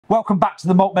Welcome back to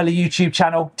the Malt Miller YouTube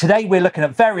channel. Today we're looking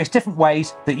at various different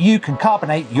ways that you can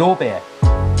carbonate your beer.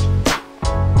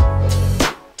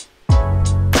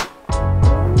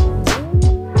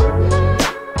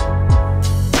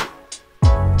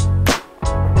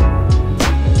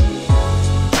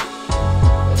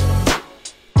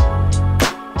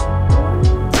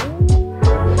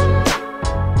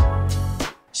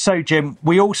 So Jim,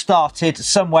 we all started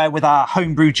somewhere with our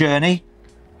homebrew journey.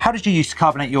 How did you used to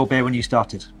carbonate your beer when you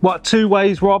started? Well, two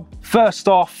ways, Rob. First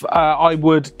off, I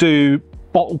would do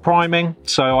bottle priming.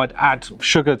 So I'd add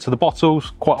sugar to the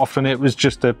bottles. Quite often it was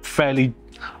just a fairly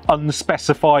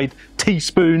unspecified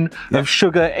teaspoon of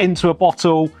sugar into a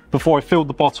bottle before I filled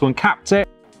the bottle and capped it.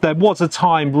 There was a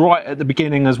time right at the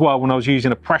beginning as well when I was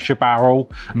using a pressure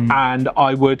barrel and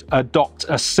I would adopt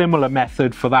a similar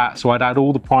method for that. So I'd add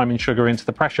all the priming sugar into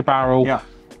the pressure barrel,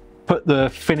 put the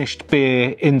finished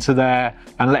beer into there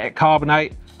and let it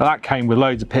carbonate. That came with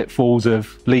loads of pitfalls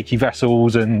of leaky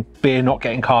vessels and beer not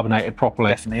getting carbonated properly.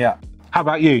 Definitely, yeah. How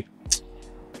about you?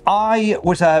 I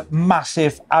was a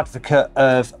massive advocate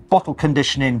of bottle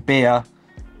conditioning beer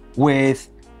with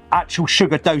actual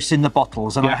sugar dose in the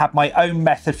bottles, and I had my own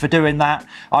method for doing that.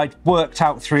 I'd worked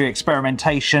out through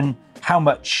experimentation how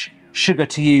much sugar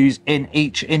to use in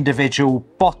each individual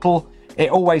bottle. It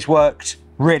always worked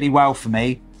really well for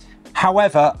me.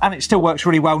 However, and it still works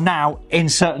really well now in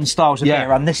certain styles of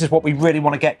beer, and this is what we really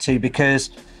want to get to, because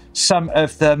some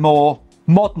of the more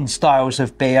modern styles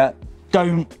of beer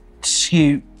don't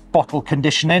suit bottle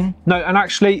conditioning. No, and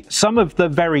actually some of the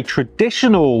very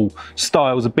traditional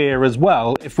styles of beer as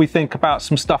well, if we think about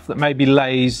some stuff that maybe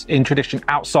lays in tradition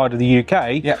outside of the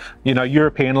UK, you know,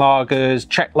 European lagers,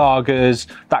 Czech lagers,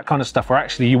 that kind of stuff, where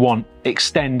actually you want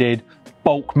extended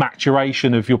bulk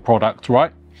maturation of your product,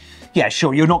 right? Yeah,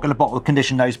 sure, you're not going to bottle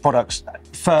condition those products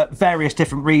for various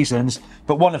different reasons,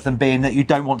 but one of them being that you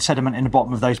don't want sediment in the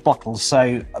bottom of those bottles,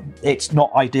 so it's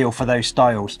not ideal for those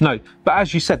styles. No, but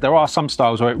as you said, there are some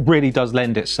styles where it really does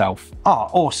lend itself. Ah,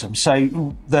 awesome.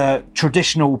 So the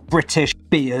traditional British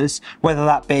beers, whether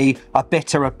that be a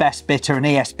bitter, a best bitter, an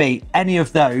ESB, any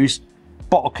of those,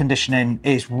 bottle conditioning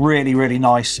is really, really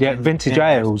nice. Yeah, vintage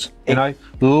ales, you know,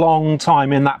 long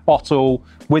time in that bottle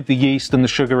with the yeast and the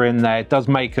sugar in there, it does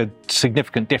make a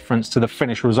significant difference to the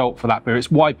finished result for that beer. It's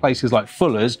why places like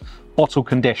Fuller's bottle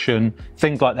condition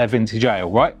things like their vintage ale,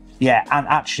 right? Yeah, and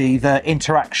actually the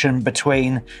interaction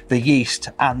between the yeast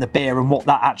and the beer and what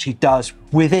that actually does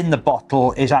within the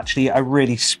bottle is actually a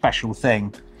really special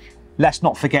thing. Let's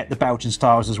not forget the Belgian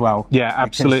styles as well. Yeah,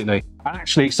 absolutely. And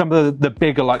actually some of the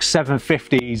bigger like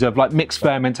 750s of like mixed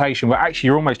fermentation, where actually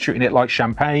you're almost treating it like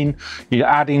champagne. You're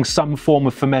adding some form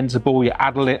of fermentable,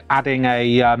 you're adding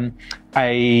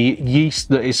a yeast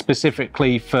that is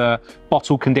specifically for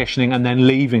bottle conditioning and then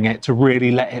leaving it to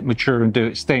really let it mature and do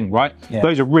its thing, right? Yeah.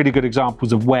 Those are really good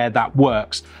examples of where that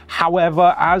works.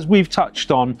 However, as we've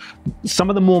touched on, some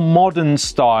of the more modern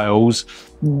styles,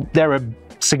 there are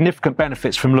significant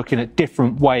benefits from looking at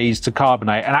different ways to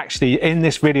carbonate. And actually in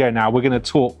this video now, we're going to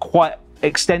talk quite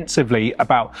extensively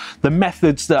about the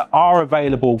methods that are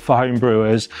available for home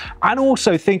brewers, and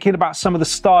also thinking about some of the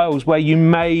styles where you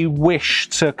may wish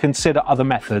to consider other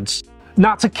methods.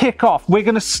 Now, to kick off, we're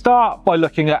going to start by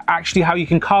looking at actually how you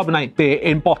can carbonate beer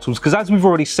in bottles, because as we've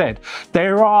already said,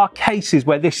 there are cases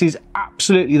where this is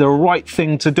absolutely the right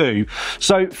thing to do.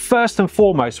 So first and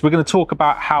foremost, we're going to talk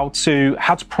about how to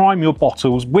prime your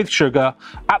bottles with sugar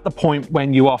at the point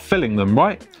when you are filling them,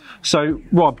 right? So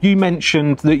Rob, you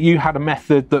mentioned that you had a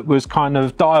method that was kind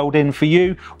of dialed in for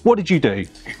you. What did you do?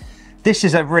 This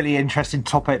is a really interesting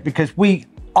topic because we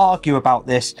argue about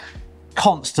this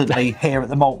constantly here at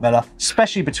the Malt Miller,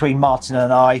 especially between Martin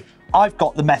and I. I've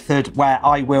got the method where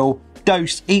I will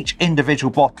dose each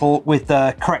individual bottle with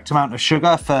the correct amount of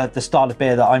sugar for the style of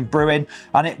beer that I'm brewing,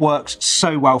 and it works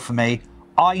so well for me.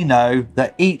 I know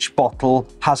that each bottle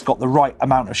has got the right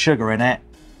amount of sugar in it.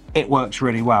 It works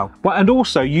really well. Well, and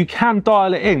also you can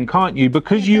dial it in, can't you?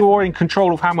 Because you are in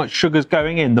control of how much sugar's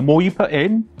going in. The more you put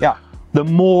in, the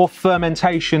more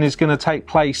fermentation is going to take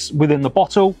place within the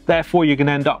bottle. Therefore, you're going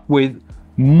to end up with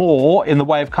more in the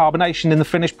way of carbonation in the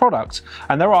finished product.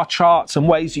 And there are charts and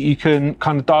ways that you can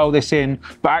kind of dial this in,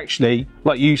 but actually,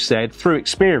 like you said, through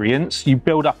experience, you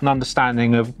build up an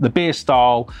understanding of the beer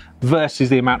style versus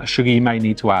the amount of sugar you may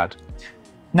need to add.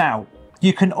 Now,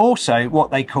 you can also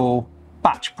what they call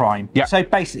batch prime. So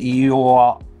basically you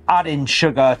are adding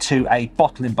sugar to a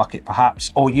bottling bucket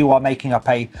perhaps, or you are making up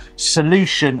a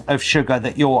solution of sugar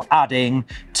that you're adding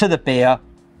to the beer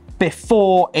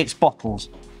before it's bottled.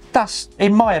 That's,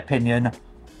 in my opinion,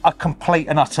 a complete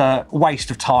and utter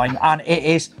waste of time, and it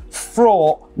is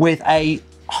fraught with a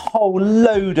whole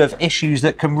load of issues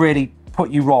that can really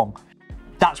put you wrong.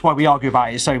 That's why we argue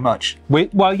about it so much.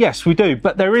 Well, yes, we do,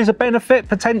 but there is a benefit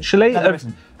potentially. No, there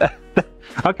isn't.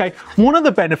 Okay, one of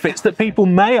the benefits that people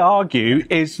may argue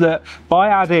is that by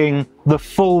adding the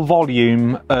full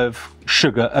volume of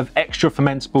sugar, of extra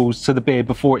fermentables to the beer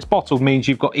before it's bottled, means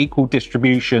you've got equal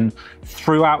distribution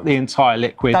throughout the entire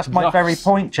liquid. That's my very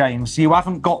point, James. You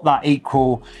haven't got that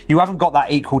equal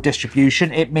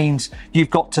distribution. It means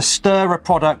you've got to stir a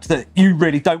product that you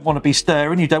really don't want to be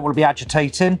stirring, you don't want to be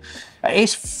agitating.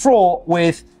 It's fraught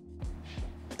with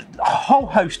a whole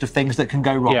host of things that can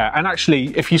go wrong. Yeah, and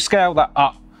actually, if you scale that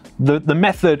up, the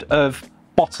method of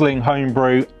bottling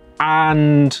homebrew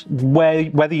and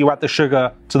whether you add the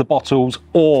sugar to the bottles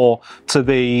or to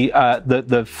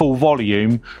the full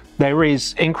volume, there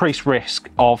is increased risk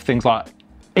of things like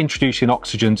introducing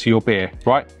oxygen to your beer,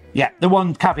 right? Yeah, the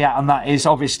one caveat on that is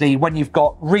obviously when you've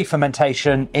got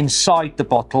re-fermentation inside the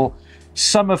bottle,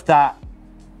 some of that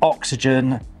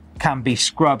oxygen can be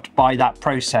scrubbed by that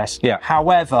process. Yeah.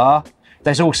 However,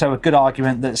 there's also a good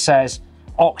argument that says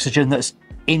oxygen that's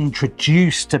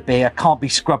introduced to beer can't be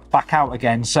scrubbed back out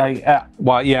again. So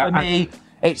well, yeah, for me,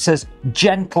 it's as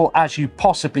gentle as you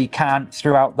possibly can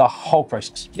throughout the whole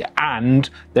process. Yeah, and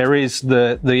there is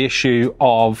the issue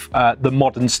of the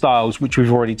modern styles, which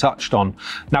we've already touched on.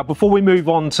 Now, before we move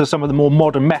on to some of the more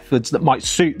modern methods that might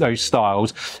suit those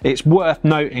styles, it's worth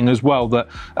noting as well that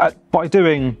by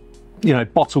doing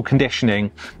bottle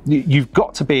conditioning, you've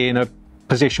got to be in a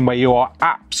position where you are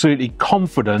absolutely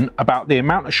confident about the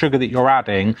amount of sugar that you're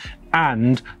adding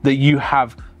and that you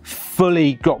have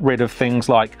fully got rid of things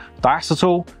like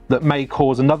diacetyl that may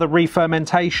cause another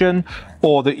re-fermentation,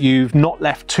 or that you've not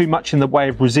left too much in the way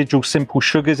of residual simple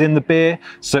sugars in the beer,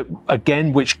 so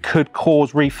again, which could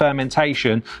cause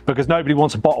re-fermentation, because nobody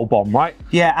wants a bottle bomb, right?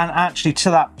 Yeah, and actually to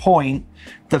that point,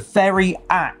 the very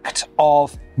act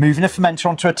of moving a fermenter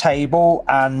onto a table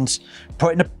and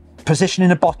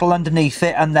positioning a bottle underneath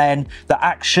it, and then the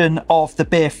action of the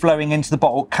beer flowing into the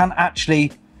bottle can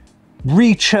actually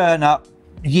re-churn up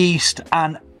yeast,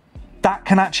 and that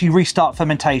can actually restart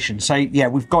fermentation. So yeah,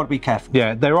 we've got to be careful.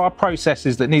 Yeah, there are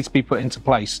processes that need to be put into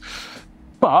place,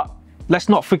 but let's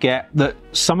not forget that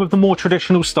some of the more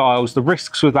traditional styles, the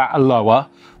risks with that are lower.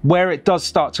 Where it does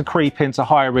start to creep into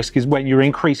higher risk is when you're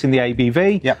increasing the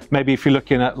ABV. Yep. Maybe if you're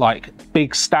looking at like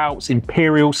big stouts,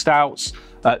 imperial stouts,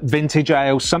 vintage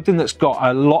ales, something that's got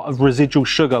a lot of residual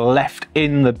sugar left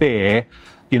in the beer,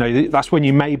 that's when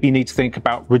you maybe need to think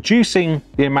about reducing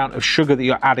the amount of sugar that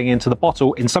you're adding into the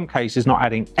bottle, in some cases not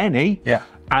adding any,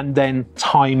 and then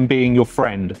time being your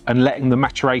friend and letting the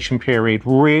maturation period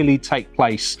really take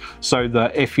place, so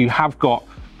that if you have got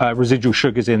residual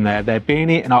sugars in there, they're being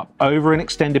eaten up over an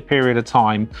extended period of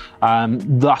time,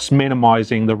 thus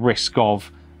minimizing the risk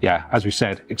of, as we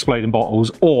said, exploding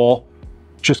bottles or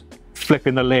just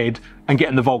flipping the lid and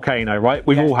getting the volcano, right?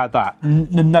 We've all had that.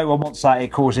 No one wants that.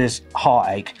 It causes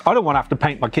heartache. I don't want to have to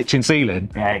paint my kitchen ceiling.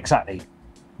 Yeah, exactly.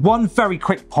 One very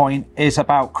quick point is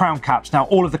about crown caps. Now,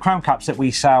 all of the crown caps that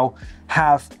we sell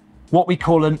have what we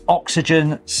call an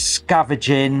oxygen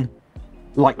scavenging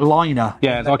liner.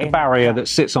 Yeah, like a barrier that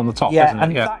sits on the top, yeah, isn't it?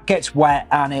 And that gets wet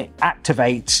and it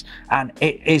activates, and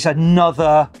it is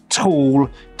another tool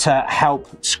to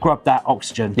help scrub that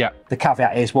oxygen. Yeah. The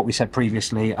caveat is what we said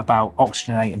previously about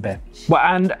oxygenating beer. Well,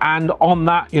 and on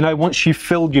that, once you've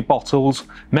filled your bottles,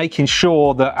 making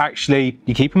sure that actually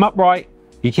you keep them upright,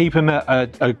 you keep them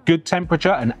at a good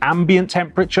temperature, an ambient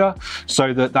temperature,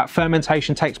 so that that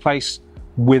fermentation takes place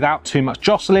without too much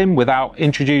jostling, without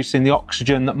introducing the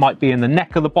oxygen that might be in the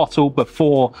neck of the bottle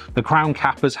before the crown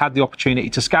cap has had the opportunity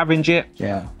to scavenge it.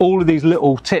 Yeah. All of these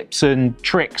little tips and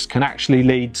tricks can actually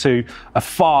lead to a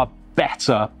far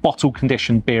better bottle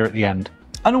conditioned beer at the end.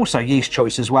 And also yeast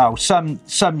choice as well. Some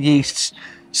yeasts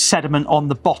sediment on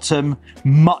the bottom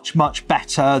much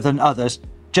better than others.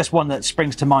 Just one that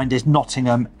springs to mind is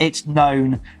Nottingham. It's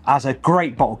known as a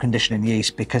great bottle conditioning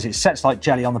yeast because it sets like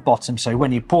jelly on the bottom, so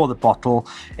when you pour the bottle,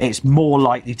 it's more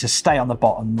likely to stay on the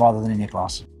bottom rather than in your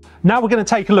glass. Now we're going to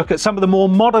take a look at some of the more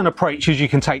modern approaches you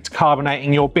can take to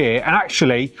carbonating your beer. And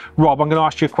actually, Rob, I'm going to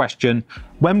ask you a question.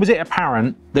 When was it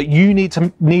apparent that you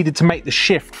needed to make the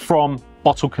shift from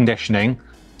bottle conditioning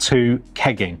to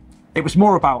kegging? It was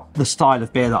more about the style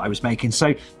of beer that I was making.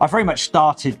 So I very much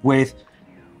started with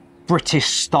British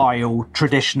style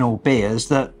traditional beers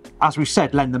that, as we've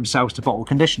said, lend themselves to bottle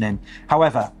conditioning.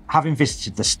 However, having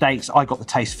visited the States, I got the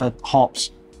taste for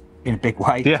hops in a big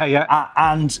way.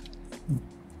 And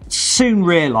soon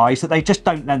realised that they just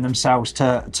don't lend themselves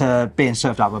to being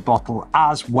served out of a bottle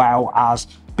as well as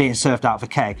being served out of a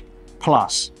keg.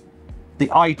 Plus,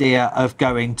 the idea of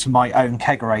going to my own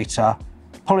kegerator,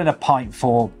 pulling a pint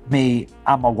for me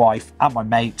and my wife and my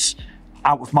mates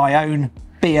out of my own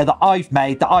beer that I've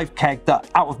made, that I've kegged, that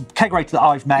out of kegerator that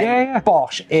I've made,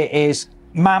 bosh, it is,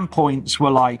 man points were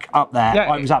like up there.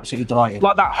 I was absolutely delighted.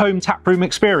 Like that home tap room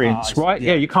experience, right?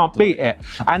 Yeah, you can't beat it.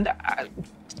 And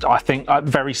I think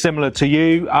very similar to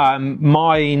you.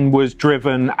 Mine was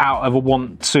driven out of a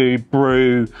want to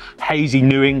brew hazy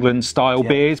New England style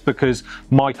beers, because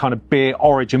my kind of beer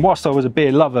origin, whilst I was a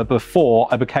beer lover before,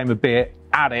 I became a beer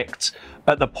addict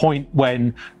at the point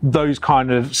when those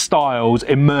kind of styles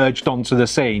emerged onto the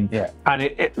scene. And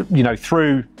it you know,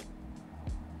 through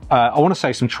I want to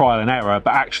say some trial and error,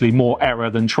 but actually more error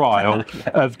than trial,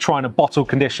 of trying to bottle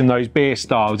condition those beer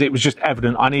styles, it was just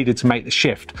evident I needed to make the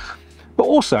shift. But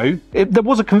also, there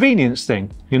was a convenience thing,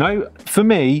 you know. For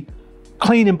me,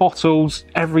 cleaning bottles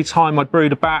every time I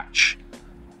brewed a batch,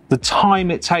 the time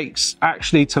it takes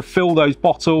actually to fill those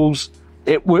bottles,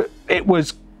 it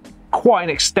was quite an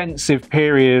extensive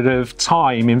period of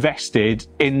time invested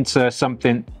into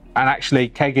something, and actually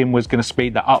kegging was going to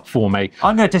speed that up for me.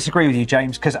 I'm going to disagree with you,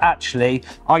 James, because actually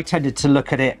I tended to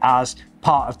look at it as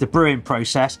part of the brewing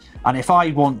process, and if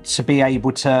I want to be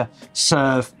able to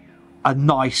serve a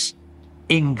nice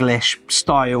English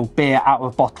style beer out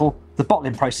of a bottle, the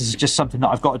bottling process is just something that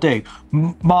I've got to do.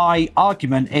 My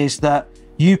argument is that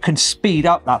you can speed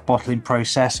up that bottling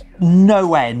process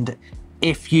no end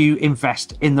if you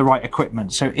invest in the right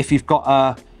equipment. So if you've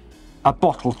got a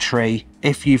bottle tree,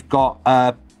 if you've got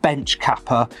a bench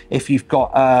capper, if you've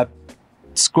got a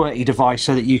squirty device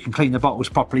so that you can clean the bottles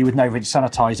properly with no rinse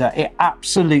sanitizer, it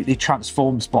absolutely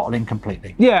transforms bottling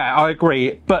completely. Yeah, I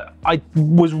agree, but I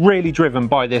was really driven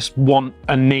by this want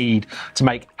and need to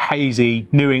make hazy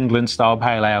New England style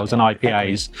pale ales and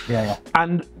IPAs.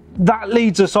 And that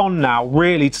leads us on now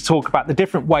really to talk about the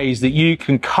different ways that you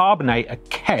can carbonate a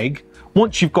keg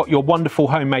once you've got your wonderful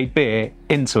homemade beer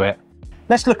into it.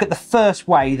 Let's look at the first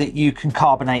way that you can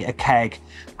carbonate a keg,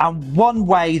 and one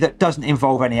way that doesn't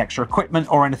involve any extra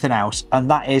equipment or anything else, and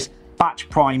that is batch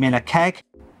priming a keg.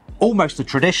 Almost the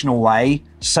traditional way,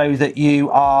 so that you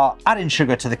are adding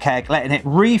sugar to the keg, letting it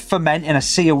re-ferment in a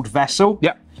sealed vessel,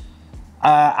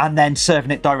 and then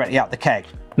serving it directly out the keg.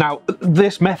 Now,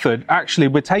 this method, actually,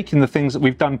 we're taking the things that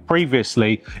we've done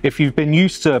previously. If you've been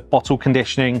used to bottle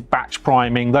conditioning, batch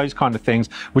priming, those kind of things,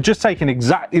 we're just taking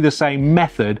exactly the same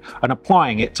method and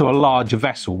applying it to a larger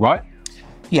vessel, right?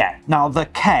 Yeah. Now, the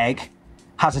keg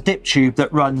has a dip tube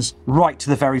that runs right to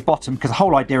the very bottom, because the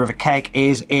whole idea of a keg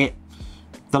is the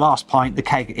last pint, the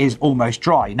keg is almost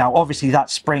dry. Now, obviously, that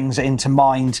springs into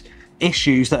mind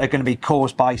issues that are going to be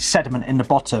caused by sediment in the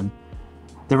bottom.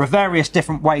 There are various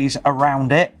different ways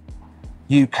around it.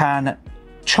 You can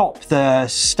chop the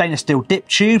stainless steel dip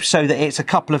tube so that it's a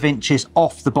couple of inches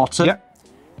off the bottom.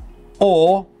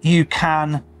 Or you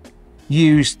can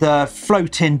use the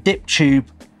floating dip tube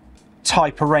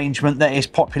type arrangement that is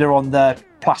popular on the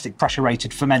plastic pressure rated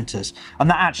fermenters. And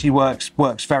that actually works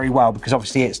very well, because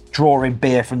obviously it's drawing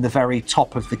beer from the very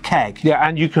top of the keg. Yeah,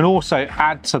 and you can also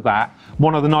add to that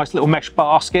one of the nice little mesh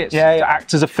baskets to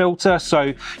act as a filter.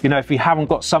 So, you know, if you haven't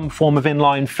got some form of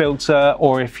inline filter,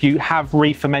 or if you have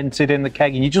re-fermented in the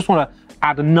keg and you just want to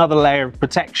add another layer of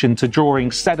protection to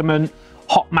drawing sediment,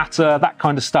 hot matter, that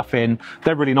kind of stuff in,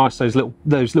 they're really nice, those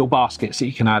little baskets that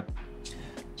you can add.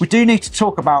 We do need to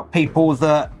talk about people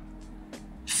that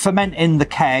ferment in the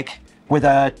keg with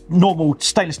a normal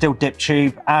stainless steel dip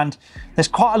tube, and there's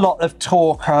quite a lot of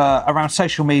talk around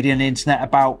social media and the internet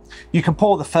about you can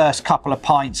pour the first couple of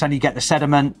pints and you get the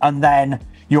sediment and then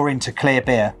you're into clear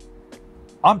beer.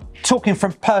 I'm talking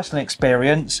from personal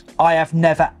experience. I have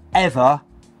never ever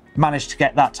managed to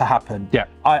get that to happen.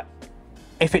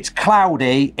 If it's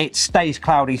cloudy, it stays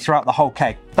cloudy throughout the whole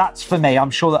keg. That's for me.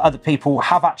 I'm sure that other people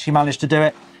have actually managed to do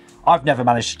it. I've never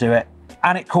managed to do it.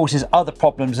 And it causes other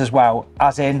problems as well,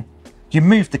 as in you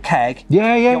move the keg,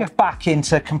 you're back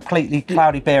into completely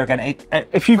cloudy beer again.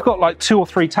 If you've got like 2 or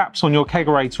 3 taps on your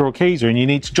kegerator or keezer and you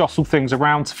need to jostle things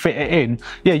around to fit it in,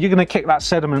 you're going to kick that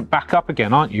sediment back up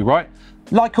again, aren't you, right?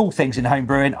 Like all things in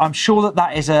homebrewing, I'm sure that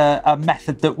that is a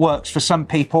method that works for some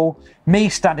people. Me,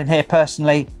 standing here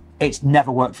personally, it's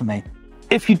never worked for me.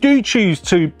 If you do choose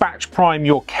to batch prime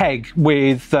your keg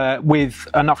with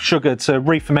enough sugar to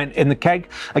re-ferment in the keg,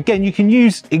 again, you can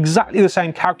use exactly the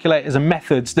same calculators and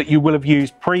methods that you will have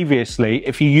used previously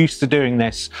if you're used to doing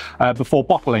this before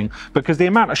bottling, because the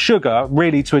amount of sugar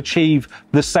really to achieve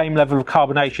the same level of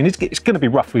carbonation, it's going to be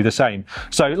roughly the same.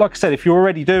 So like I said, if you're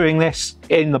already doing this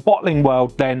in the bottling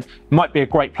world, then it might be a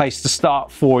great place to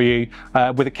start for you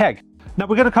with a keg. Now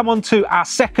we're going to come on to our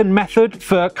second method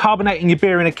for carbonating your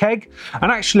beer in a keg.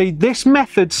 And actually this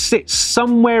method sits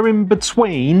somewhere in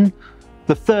between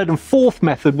the third and fourth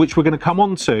method, which we're going to come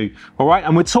on to. All right.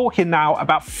 And we're talking now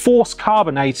about force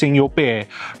carbonating your beer.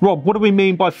 Rob, what do we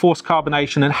mean by force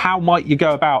carbonation and how might you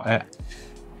go about it?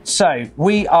 So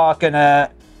we are going to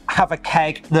have a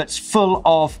keg that's full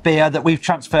of beer that we've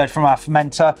transferred from our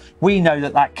fermenter. We know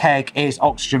that that keg is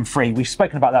oxygen free. We've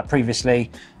spoken about that previously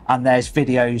and there's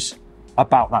videos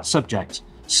about that subject.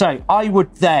 So I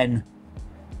would then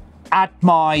add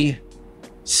my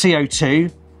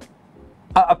CO2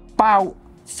 at about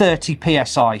 30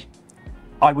 psi.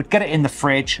 I would get it in the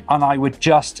fridge and I would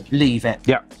just leave it.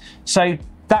 Yeah. So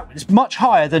that is much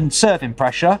higher than serving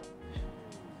pressure.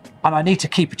 And I need to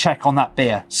keep a check on that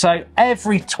beer. So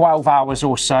every 12 hours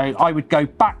or so, I would go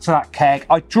back to that keg,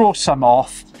 I'd draw some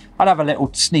off, I'd have a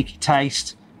little sneaky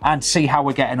taste and see how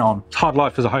we're getting on. It's hard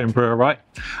life as a home brewer, right?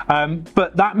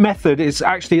 But that method is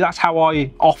actually, that's how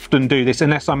I often do this,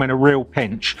 unless I'm in a real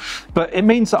pinch. But it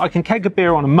means that I can keg a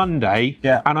beer on a Monday,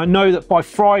 and I know that by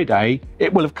Friday,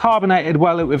 it will have carbonated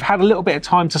well, it will have had a little bit of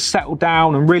time to settle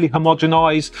down and really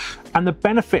homogenize. And the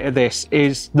benefit of this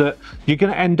is that you're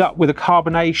going to end up with a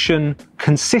carbonation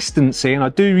consistency, and I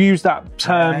do use that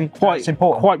term quite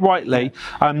rightly.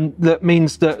 That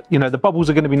means that, you know, the bubbles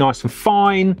are going to be nice and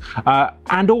fine,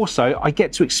 and also I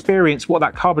get to experience what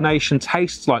that carbonation tastes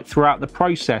like throughout the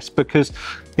process, because,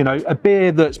 you know, a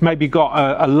beer that's maybe got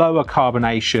a lower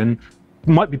carbonation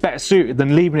might be better suited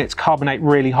than leaving it to carbonate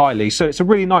really highly. So it's a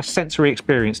really nice sensory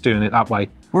experience doing it that way.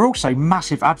 We're also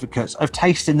massive advocates of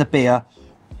tasting the beer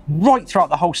right throughout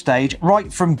the whole stage,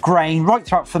 right from grain, right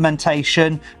throughout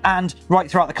fermentation, and right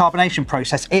throughout the carbonation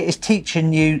process. It is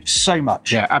teaching you so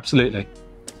much. Yeah, absolutely.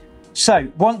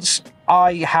 So once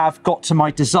I have got to my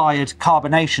desired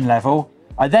carbonation level,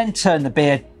 I then turn the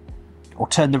beer, or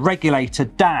turn the regulator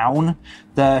down,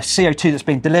 the CO2 that's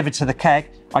being delivered to the keg,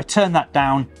 I turn that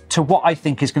down to what I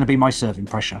think is going to be my serving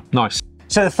pressure. Nice.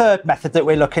 So the third method that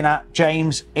we're looking at,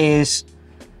 James, is,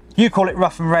 you call it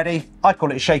rough and ready, I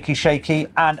call it shaky,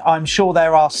 and I'm sure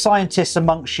there are scientists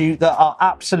amongst you that are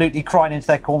absolutely crying into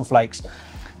their cornflakes.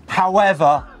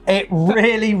 However, it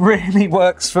really, really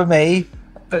works for me.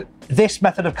 This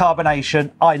method of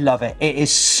carbonation, I love it. It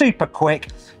is super quick,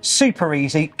 super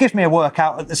easy, gives me a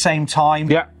workout at the same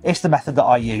time. Yeah. It's the method that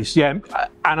I use. Yeah,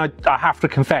 and I have to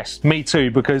confess, me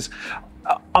too, because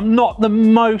I'm not the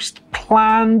most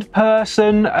planned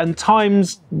person, and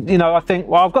times, you know, I think,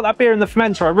 well, I've got that beer in the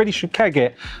fermenter, I really should keg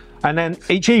it. And then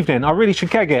each evening, I really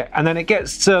should keg it. And then it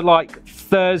gets to like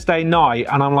Thursday night,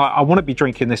 and I'm like, I want to be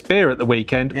drinking this beer at the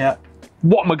weekend. Yeah.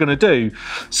 What am I going to do?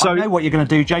 So I know what you're going to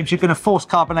do, James. You're going to force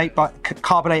carbonate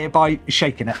it by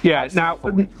shaking it. Yeah.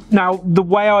 Now the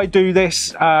way I do this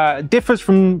differs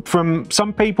from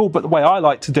some people, but the way I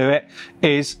like to do it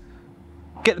is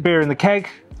get the beer in the keg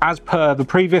as per the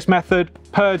previous method,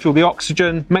 purge all the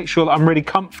oxygen, make sure that I'm really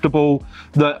comfortable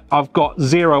that I've got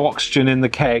zero oxygen in the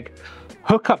keg,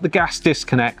 hook up the gas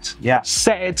disconnect,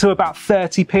 set it to about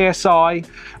 30 psi,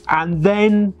 and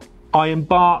then I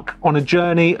embark on a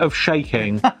journey of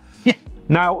shaking.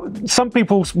 Now, some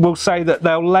people will say that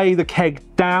they'll lay the keg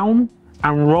down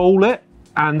and roll it,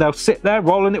 and they'll sit there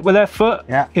rolling it with their foot,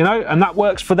 you know, and that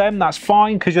works for them. That's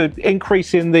fine, because you're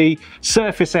increasing the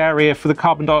surface area for the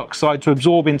carbon dioxide to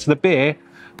absorb into the beer.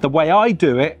 The way I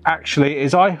do it, actually,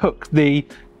 is I hook the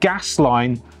gas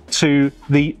line to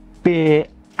the beer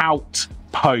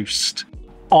outpost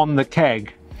on the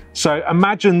keg. So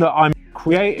imagine that I'm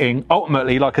creating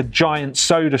ultimately like a giant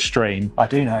soda stream. I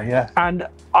do know, yeah. And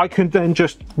I can then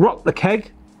just rock the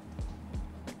keg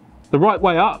the right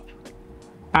way up,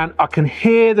 and I can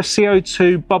hear the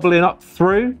CO2 bubbling up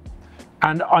through.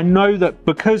 And I know that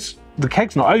because the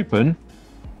keg's not open,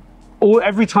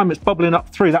 every time it's bubbling up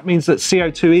through, that means that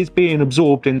CO2 is being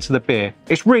absorbed into the beer.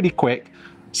 It's really quick.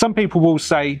 Some people will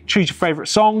say, choose your favorite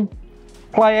song,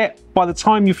 play it. By the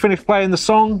time you finish playing the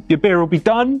song, your beer will be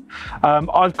done.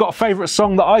 I've got a favorite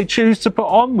song that I choose to put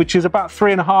on, which is about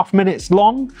 3.5 minutes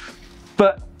long.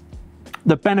 But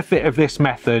the benefit of this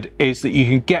method is that you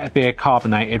can get a beer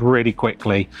carbonated really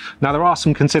quickly. Now, there are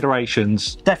some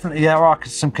considerations. Definitely, there are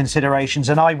some considerations,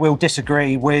 and I will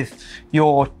disagree with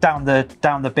your down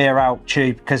the beer out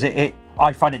tube, because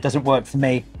I find it doesn't work for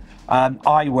me.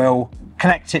 I will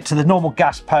connect it to the normal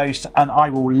gas post, and I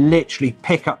will literally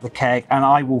pick up the keg and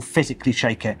I will physically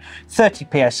shake it.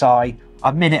 30 psi,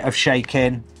 a minute of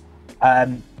shaking.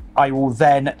 I will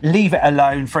then leave it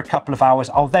alone for a couple of hours.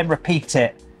 I'll then repeat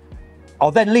it. I'll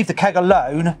then leave the keg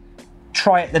alone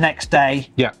try it the next day,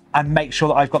 yeah, and make sure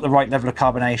that I've got the right level of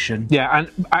carbonation. Yeah,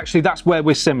 and actually that's where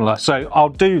we're similar. So I'll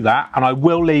do that, and I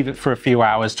will leave it for a few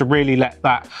hours to really let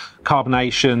that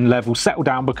carbonation level settle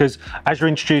down, because as you're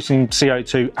introducing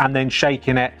CO2 and then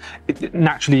shaking it,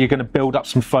 naturally you're going to build up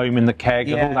some foam in the keg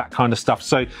and all that kind of stuff.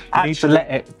 So you need to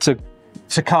let it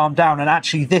to calm down. And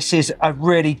actually this is a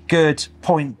really good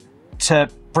point to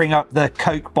bring up the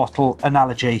Coke bottle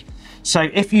analogy. So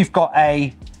if you've got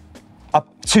a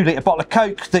 2-litre bottle of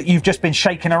Coke that you've just been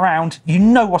shaking around, you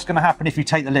know what's going to happen if you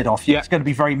take the lid off. It's going to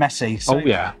be very messy. So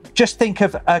just think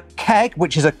of a keg,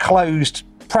 which is a closed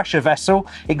pressure vessel,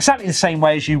 exactly the same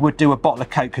way as you would do a bottle of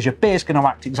Coke, because your beer's going to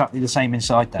act exactly the same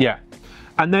inside there. Yeah.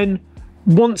 And then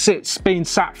once it's been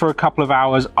sat for a couple of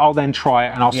hours, I'll then try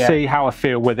it and I'll see how I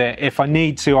feel with it. If I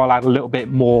need to, I'll add a little bit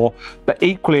more. But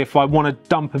equally, if I want to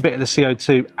dump a bit of the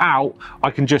CO2 out,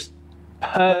 I can just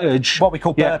purge, what we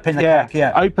call burping the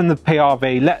keg. Open the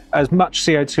PRV, let as much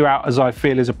CO2 out as I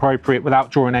feel is appropriate without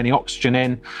drawing any oxygen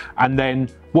in, and then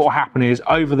what will happen is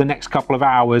over the next couple of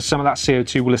hours some of that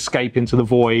CO2 will escape into the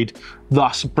void,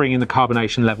 thus bringing the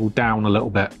carbonation level down a little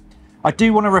bit. I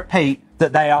do want to repeat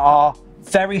that there are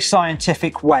very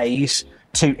scientific ways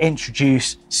to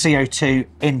introduce CO2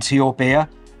 into your beer,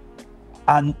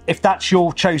 and if that's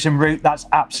your chosen route, that's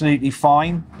absolutely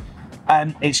fine.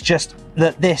 It's just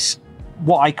that this,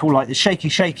 what I call like the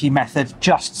shaky method,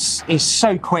 just is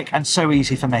so quick and so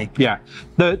easy for me. Yeah,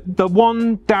 the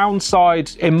one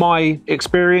downside in my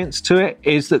experience to it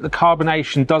is that the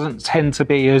carbonation doesn't tend to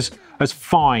be as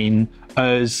fine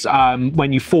as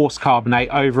when you force carbonate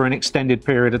over an extended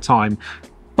period of time.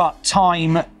 But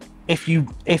time, if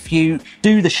you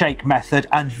do the shake method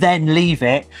and then leave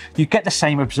it, you get the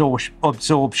same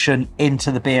absorption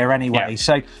into the beer anyway.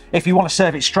 So if you want to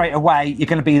serve it straight away, you're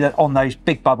going to be on those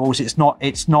big bubbles. It's not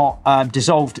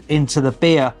dissolved into the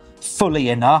beer fully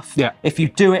enough. If you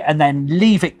do it and then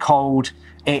leave it cold,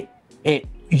 it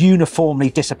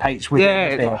uniformly dissipates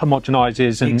within the beer. It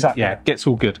homogenizes and gets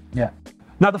all good.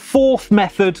 Now, the fourth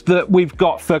method that we've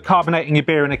got for carbonating your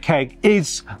beer in a keg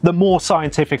is the more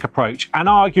scientific approach, and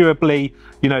arguably,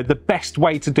 you know, the best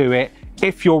way to do it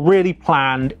if you're really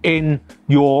planned in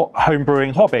your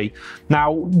homebrewing hobby. Now,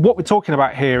 what we're talking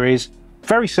about here is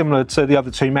very similar to the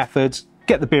other two methods.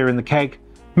 Get the beer in the keg,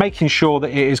 making sure that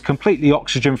it is completely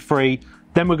oxygen free,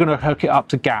 then we're going to hook it up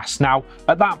to gas. Now,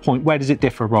 at that point, where does it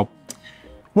differ, Rob?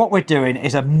 What we're doing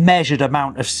is a measured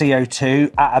amount of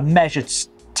CO2 at a measured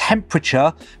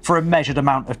temperature for a measured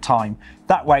amount of time.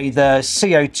 That way the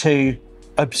CO2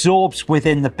 absorbs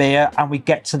within the beer and we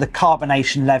get to the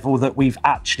carbonation level that we've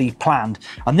actually planned.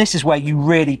 And this is where you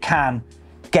really can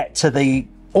get to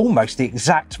almost the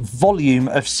exact volume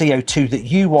of CO2 that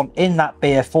you want in that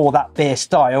beer for that beer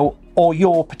style or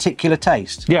your particular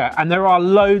taste. Yeah, and there are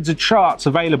loads of charts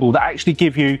available that actually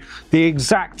give you the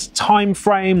exact time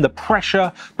frame, the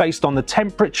pressure based on the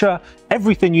temperature,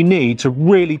 everything you need to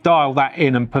really dial that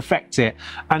in and perfect it.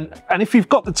 And if you've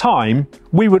got the time,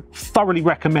 we would thoroughly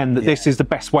recommend that this is the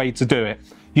best way to do it.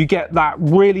 You get that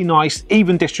really nice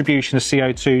even distribution of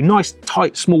CO2, nice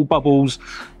tight small bubbles.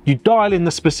 You dial in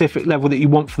the specific level that you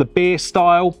want for the beer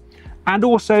style. And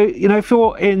also, you know, if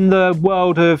you're in the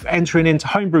world of entering into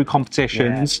homebrew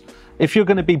competitions, if you're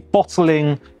going to be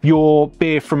bottling your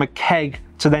beer from a keg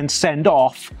to then send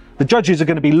off, the judges are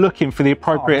going to be looking for the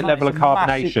appropriate level of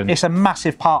carbonation. It's a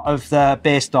massive part of the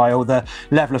beer style, the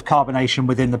level of carbonation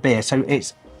within the beer. So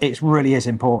it really is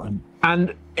important.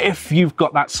 And if you've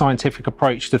got that scientific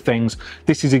approach to things,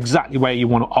 this is exactly where you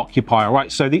want to occupy, all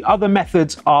right? So the other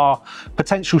methods are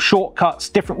potential shortcuts,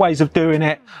 different ways of doing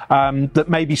it that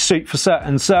maybe suit for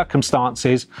certain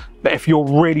circumstances. But if you're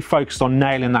really focused on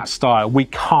nailing that style, we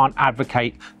can't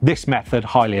advocate this method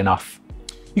highly enough.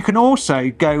 You can also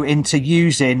go into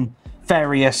using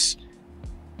various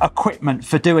equipment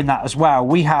for doing that as well.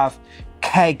 We have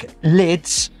keg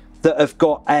lids that have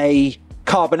got a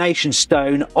carbonation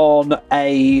stone on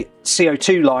a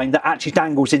CO2 line that actually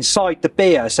dangles inside the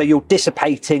beer, so you're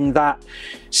dissipating that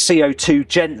CO2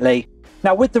 gently.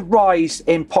 Now, with the rise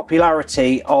in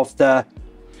popularity of the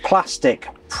plastic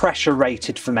pressure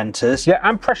rated fermenters,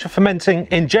 and pressure fermenting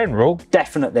in general,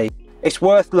 definitely it's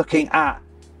worth looking at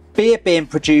beer being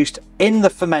produced in the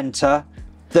fermenter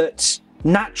that's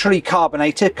naturally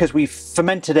carbonated because we've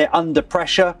fermented it under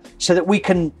pressure, so that we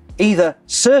can either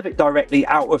serve it directly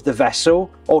out of the vessel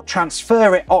or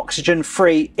transfer it oxygen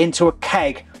free into a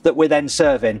keg that we're then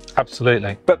serving.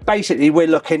 Absolutely. But basically we're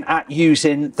looking at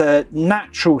using the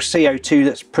natural CO2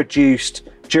 that's produced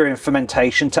during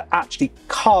fermentation to actually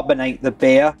carbonate the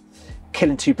beer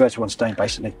killing two birds with one stone,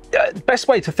 basically. Best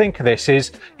way to think of this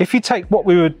is if you take what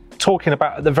we were talking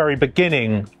about at the very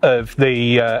beginning of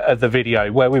the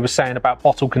video, where we were saying about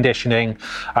bottle conditioning,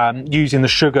 using the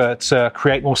sugar to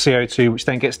create more CO2, which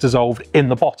then gets dissolved in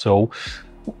the bottle.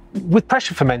 With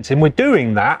pressure fermenting, we're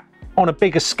doing that on a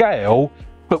bigger scale,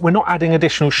 but we're not adding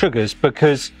additional sugars,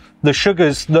 because the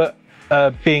sugars that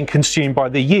are being consumed by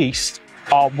the yeast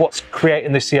are what's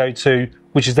creating the CO2,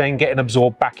 which is then getting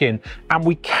absorbed back in. And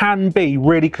we can be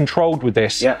really controlled with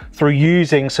this through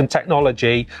using some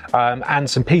technology and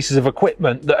some pieces of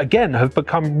equipment that, again, have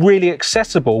become really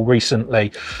accessible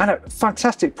recently. And at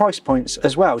fantastic price points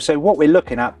as well. So what we're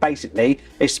looking at basically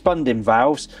is spun-in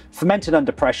valves, fermented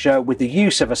under pressure with the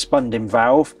use of a spun-in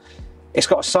valve. It's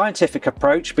got a scientific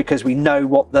approach because we know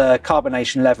what the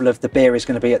carbonation level of the beer is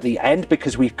going to be at the end,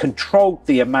 because we've controlled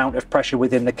the amount of pressure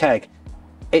within the keg.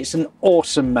 It's an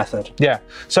awesome method. Yeah,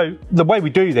 so the way we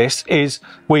do this is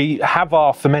we have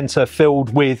our fermenter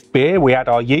filled with beer, we add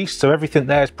our yeast, so everything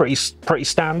there is pretty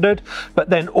standard, but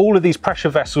then all of these pressure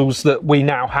vessels that we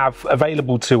now have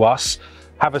available to us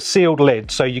have a sealed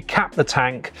lid. So you cap the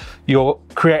tank, you're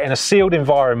creating a sealed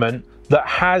environment that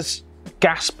has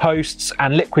gas posts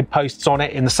and liquid posts on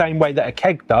it in the same way that a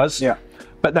keg does. Yeah.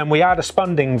 But then we add a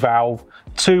spun-in valve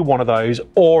to one of those,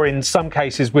 or in some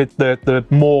cases with the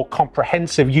more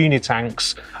comprehensive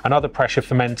unitanks and other pressure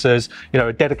fermenters, you know,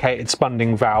 a dedicated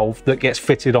spun-in valve that gets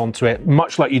fitted onto it,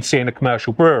 much like you'd see in a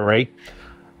commercial brewery.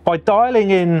 By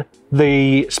dialing in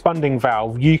the spun-in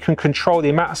valve, you can control the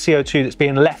amount of CO2 that's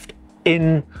being left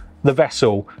in the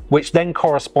vessel, which then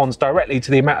corresponds directly to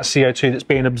the amount of CO2 that's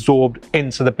being absorbed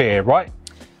into the beer, right?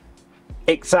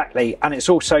 Exactly, and it's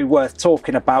also worth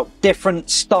talking about different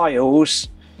styles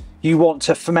you want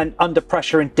to ferment under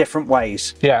pressure in different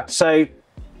ways. Yeah. So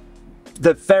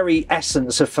the very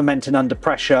essence of fermenting under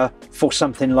pressure for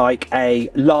something like a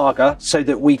lager, so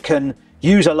that we can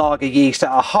use a lager yeast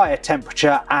at a higher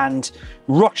temperature and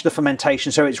rush the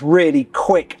fermentation so it's really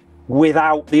quick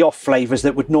without the off flavors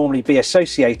that would normally be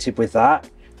associated with that,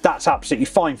 that's absolutely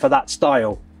fine for that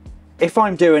style. If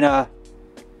I'm doing a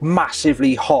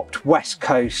massively hopped West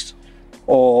Coast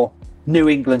or New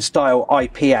England style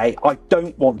IPA, I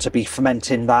don't want to be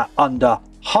fermenting that under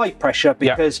high pressure,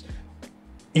 because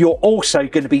you're also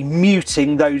going to be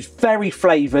muting those very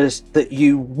flavors that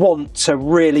you want to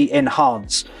really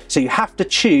enhance. So you have to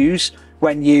choose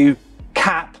when you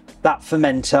cap that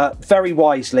fermenter very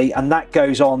wisely, and that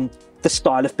goes on the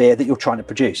style of beer that you're trying to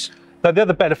produce. Now, the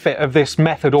other benefit of this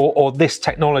method or this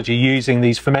technology using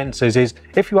these fermenters is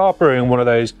if you are brewing one of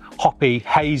those hoppy,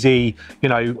 hazy, you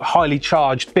know, highly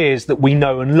charged beers that we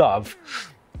know and love,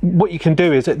 what you can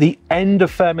do is at the end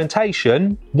of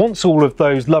fermentation, once all of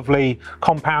those lovely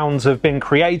compounds have been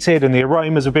created and the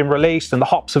aromas have been released and the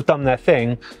hops have done their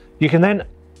thing, you can then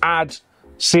add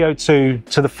CO2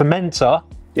 to the fermenter.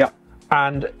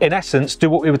 And in essence, do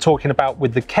what we were talking about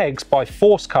with the kegs by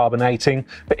force carbonating,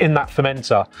 but in that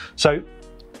fermenter. So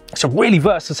it's a really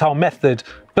versatile method,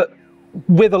 but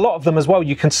with a lot of them as well,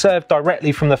 you can serve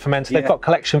directly from the fermenter. They've got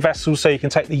collection vessels, so you can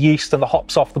take the yeast and the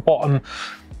hops off the bottom.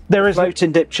 There is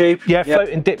floating dip tube. Yeah,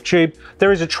 floating dip tube.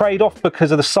 There is a trade-off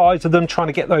because of the size of them, trying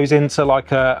to get those into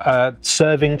like a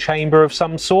serving chamber of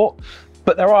some sort.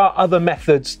 But there are other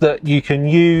methods that you can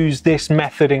use this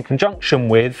method in conjunction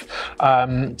with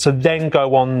to then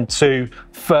go on to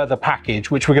further package,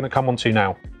 which we're going to come on to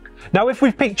now. Now, if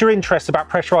we've piqued your interest about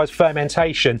pressurized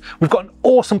fermentation, we've got an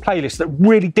awesome playlist that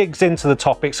really digs into the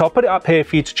topic, so I'll put it up here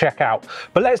for you to check out.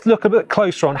 But let's look a bit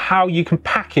closer on how you can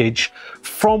package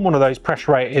from one of those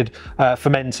pressure-rated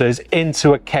fermenters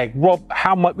into a keg. Rob,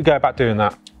 how might we go about doing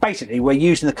that? Basically, we're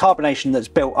using the carbonation that's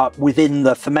built up within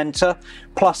the fermenter,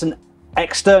 plus an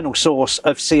external source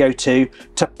of CO2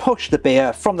 to push the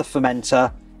beer from the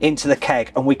fermenter into the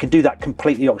keg, and we can do that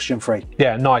completely oxygen free.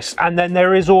 Yeah, nice. And then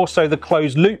there is also the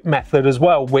closed loop method as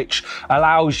well, which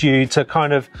allows you to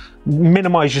kind of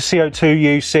minimize your CO2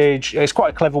 usage. It's quite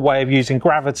a clever way of using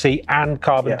gravity and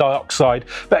carbon dioxide.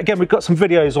 But again, we've got some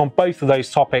videos on both of those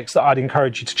topics that I'd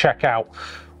encourage you to check out.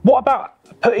 What about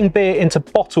putting beer into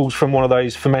bottles from one of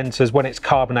those fermenters when it's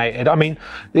carbonated? I mean,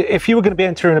 if you were going to be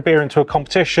entering a beer into a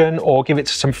competition or give it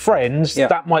to some friends,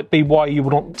 that might be why you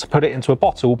would want to put it into a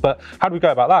bottle, but how do we go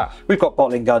about that? We've got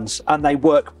bottling guns and they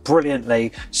work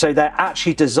brilliantly. So they're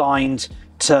actually designed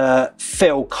to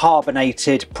fill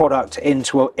carbonated product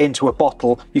into a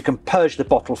bottle. You can purge the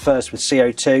bottle first with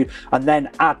CO2 and then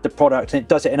add the product, and it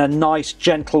does it in a nice,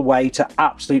 gentle way to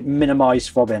absolutely minimize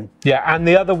fobbing. Yeah, and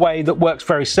the other way that works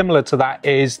very similar to that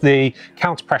is the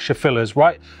counter pressure fillers,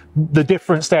 right? The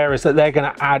difference there is that they're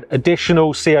going to add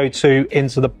additional CO2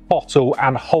 into the bottle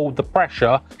and hold the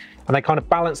pressure. and they kind of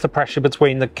balance the pressure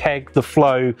between the keg, the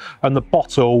flow, and the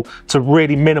bottle to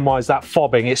really minimize that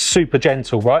fobbing. It's super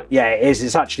gentle, right? Yeah, it is.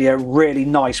 It's actually a really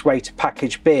nice way to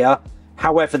package beer.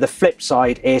 However, the flip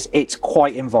side is it's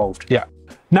quite involved. Yeah.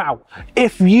 Now,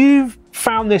 if you've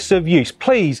found this of use,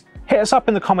 please hit us up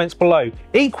in the comments below.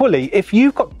 Equally, if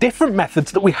you've got different methods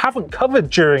that we haven't covered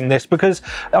during this, because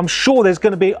I'm sure there's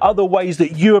going to be other ways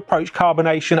that you approach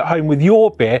carbonation at home with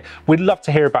your beer, we'd love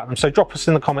to hear about them. So drop us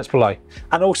in the comments below.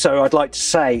 And also, I'd like to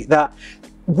say that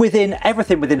within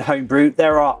everything within homebrew,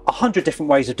 there are 100 different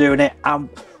ways of doing it, and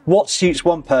what suits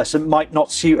one person might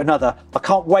not suit another. I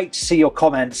can't wait to see your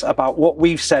comments about what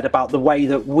we've said about the way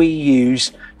that we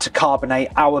use to carbonate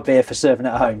our beer for serving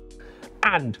at home.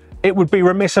 And it would be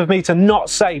remiss of me to not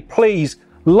say, please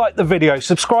like the video,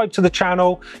 subscribe to the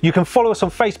channel. You can follow us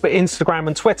on Facebook, Instagram,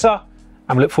 and Twitter,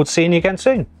 and we look forward to seeing you again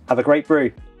soon. Have a great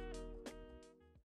brew.